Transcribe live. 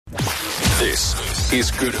This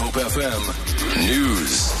is Good Hope FM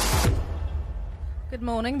News. Good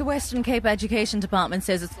morning. The Western Cape Education Department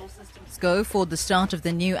says it's all systems go for the start of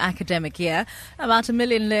the new academic year. About 1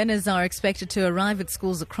 million learners are expected to arrive at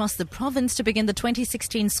schools across the province to begin the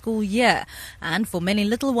 2016 school year. And for many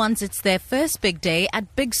little ones, it's their first big day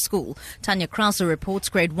at Big School. Tanya Krause reports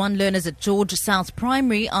grade 1 learners at George South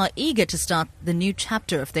Primary are eager to start the new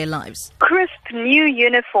chapter of their lives. Crisp new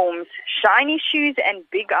uniforms, shiny shoes and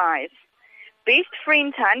big eyes. Best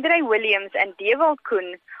friends Andre Williams and Dewald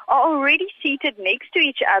Kuhn are already seated next to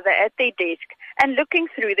each other at their desk and looking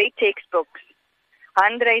through their textbooks.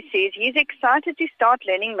 Andre says he's excited to start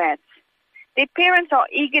learning maths. Their parents are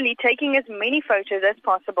eagerly taking as many photos as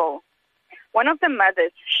possible. One of the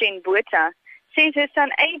mothers, Shen Bueta, says her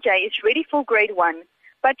son AJ is ready for grade 1,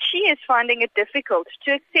 but she is finding it difficult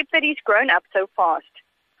to accept that he's grown up so fast.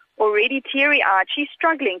 Already teary-eyed, she's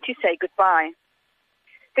struggling to say goodbye.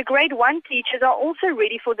 The grade 1 teachers are also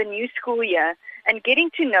ready for the new school year and getting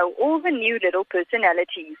to know all the new little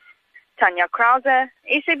personalities. Tanya Krause,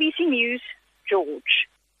 SABC News, George.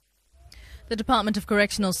 The Department of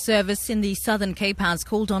Correctional Service in the Southern Cape has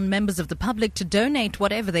called on members of the public to donate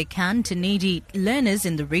whatever they can to needy learners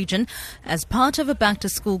in the region as part of a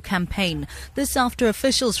back-to-school campaign. This after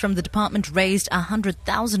officials from the department raised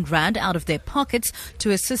 100,000 rand out of their pockets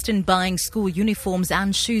to assist in buying school uniforms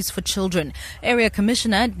and shoes for children. Area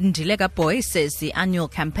Commissioner Ndilega Boy says the annual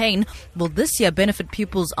campaign will this year benefit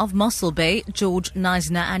pupils of Mossel Bay, George,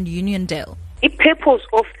 Knysna and Uniondale. The purpose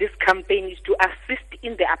of this campaign is to assist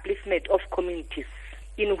in the upliftment of communities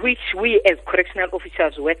in which we as correctional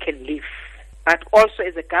officers work and live, but also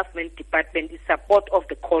as a government department in support of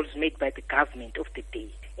the calls made by the government of the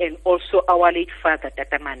day. And also our late father,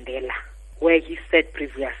 Tata Mandela, where he said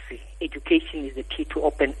previously, education is the key to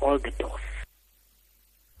open all the doors.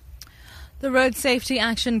 The Road Safety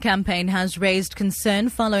Action Campaign has raised concern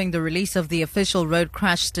following the release of the official road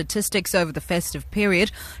crash statistics over the festive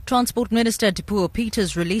period. Transport Minister Dipuo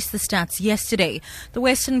Peters released the stats yesterday. The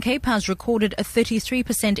Western Cape has recorded a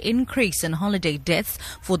 33% increase in holiday deaths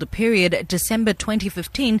for the period December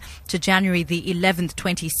 2015 to January the 11th,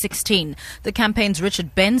 2016. The campaign's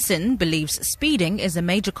Richard Benson believes speeding is a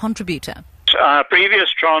major contributor. Our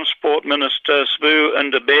previous Transport Minister, Sbu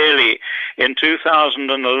Ndebele, in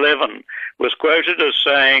 2011 was quoted as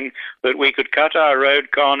saying that we could cut our road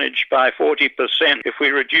carnage by 40% if we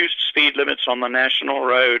reduced speed limits on the national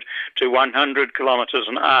road to 100 kilometers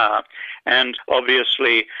an hour and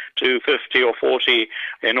obviously to 50 or 40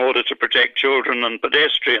 in order to protect children and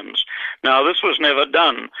pedestrians. Now, this was never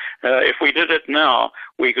done. If we did it now,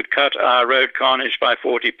 we could cut our road carnage by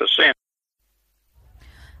 40%.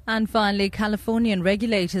 And finally, Californian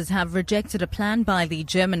regulators have rejected a plan by the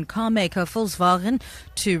German car maker Volkswagen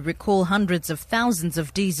to recall hundreds of thousands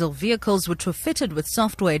of diesel vehicles which were fitted with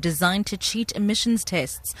software designed to cheat emissions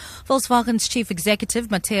tests. Volkswagen's chief executive,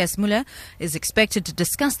 Matthias Müller, is expected to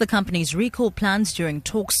discuss the company's recall plans during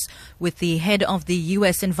talks with the head of the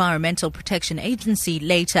U.S. Environmental Protection Agency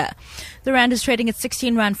later. The rand is trading at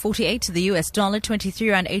 16 rand 48 to the US dollar, 23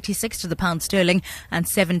 rand 86 to the pound sterling, and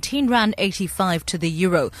 17 rand 85 to the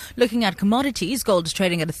euro. Looking at commodities, gold is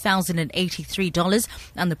trading at $1,083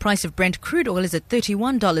 and the price of Brent crude oil is at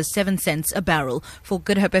 $31.07 a barrel. For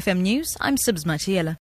Good Hope FM News, I'm Sibs Matiela.